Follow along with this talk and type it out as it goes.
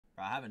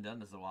Bro, I haven't done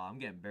this in a while. I'm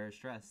getting bare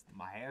stressed.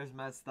 My hair's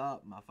messed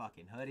up. My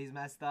fucking hoodie's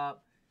messed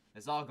up.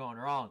 It's all going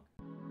wrong.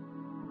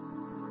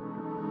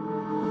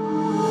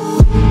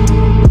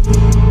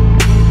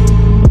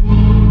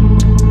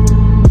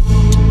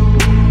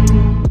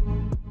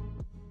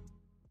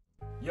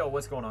 Yo,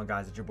 what's going on,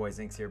 guys? It's your boy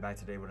Zienx here, back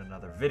today with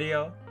another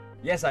video.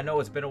 Yes, I know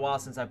it's been a while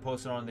since I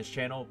posted on this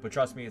channel, but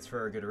trust me, it's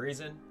for a good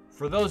reason.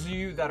 For those of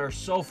you that are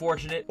so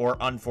fortunate or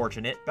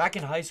unfortunate, back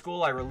in high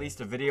school, I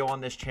released a video on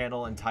this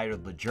channel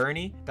entitled The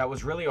Journey. That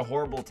was really a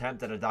horrible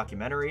attempt at a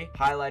documentary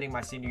highlighting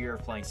my senior year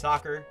of playing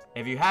soccer.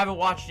 If you haven't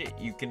watched it,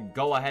 you can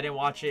go ahead and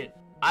watch it.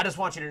 I just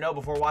want you to know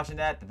before watching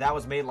that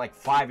was made like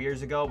 5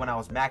 years ago when I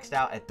was maxed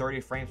out at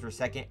 30 frames per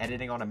second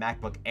editing on a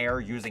MacBook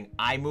Air using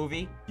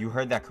iMovie. You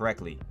heard that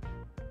correctly.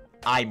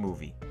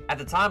 iMovie. At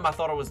the time, I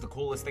thought it was the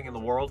coolest thing in the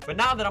world, but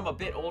now that I'm a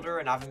bit older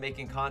and I've been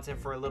making content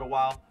for a little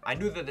while, I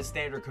knew that the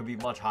standard could be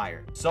much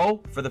higher.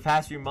 So, for the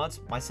past few months,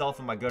 myself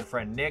and my good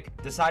friend Nick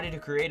decided to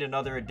create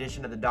another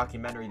edition of the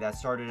documentary that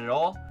started it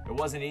all. It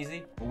wasn't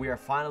easy, but we are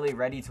finally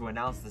ready to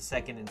announce the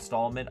second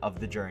installment of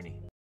The Journey.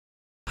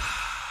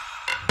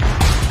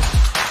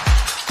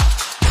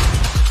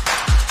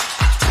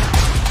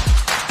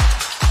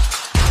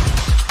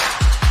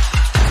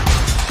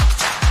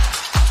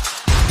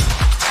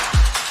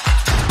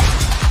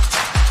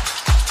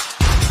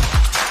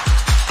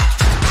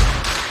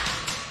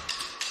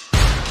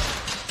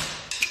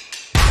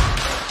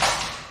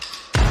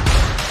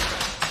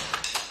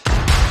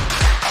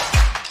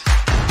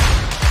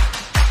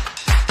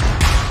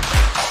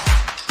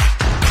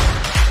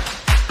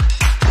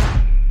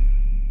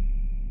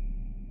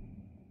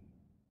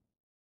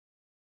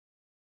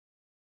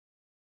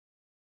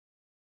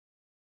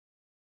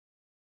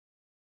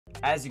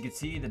 As you can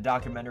see, the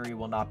documentary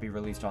will not be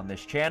released on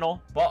this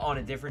channel, but on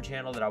a different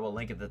channel that I will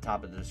link at the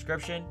top of the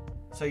description.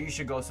 So you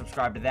should go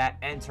subscribe to that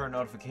and turn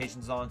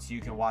notifications on so you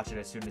can watch it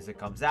as soon as it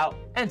comes out.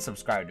 And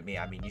subscribe to me.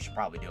 I mean, you should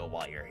probably do it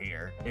while you're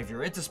here. If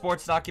you're into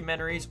sports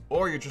documentaries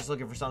or you're just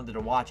looking for something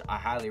to watch, I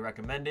highly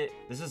recommend it.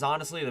 This is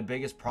honestly the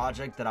biggest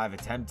project that I've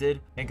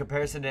attempted. In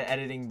comparison to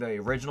editing the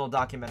original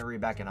documentary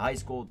back in high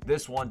school,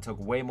 this one took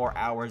way more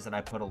hours and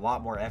I put a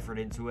lot more effort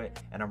into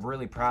it, and I'm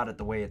really proud at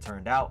the way it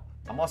turned out.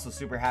 I'm also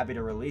super happy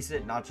to release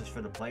it, not just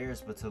for the players,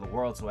 but to the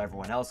world so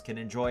everyone else can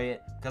enjoy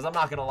it. Because I'm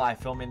not going to lie,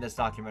 filming this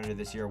documentary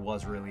this year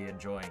was really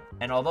enjoying.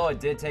 And although it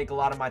did take a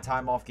lot of my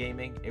time off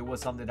gaming, it was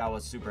something that I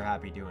was super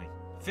happy doing.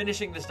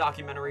 Finishing this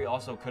documentary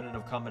also couldn't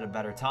have come at a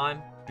better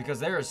time,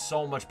 because there is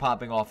so much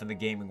popping off in the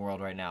gaming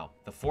world right now.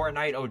 The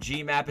Fortnite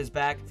OG map is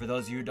back. For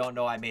those of you who don't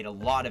know, I made a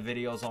lot of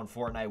videos on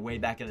Fortnite way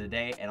back in the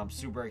day, and I'm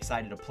super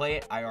excited to play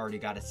it. I already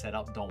got it set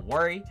up, don't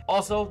worry.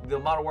 Also, the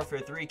Modern Warfare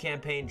 3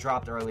 campaign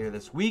dropped earlier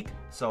this week,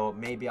 so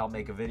maybe I'll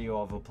make a video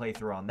of a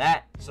playthrough on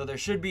that. So there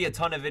should be a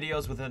ton of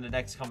videos within the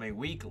next coming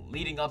week,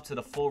 leading up to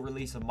the full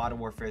release of Modern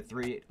Warfare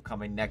 3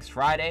 coming next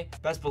Friday.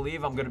 Best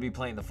believe I'm going to be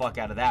playing the fuck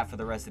out of that for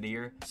the rest of the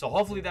year, so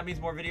hopefully that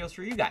means more videos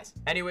for you guys.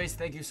 Anyways,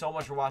 thank you so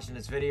much for watching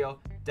this video.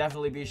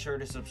 Definitely be sure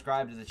to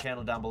subscribe to the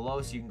channel down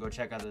below so you can go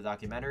check out the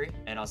documentary,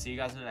 and I'll see you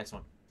guys in the next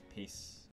one. Peace.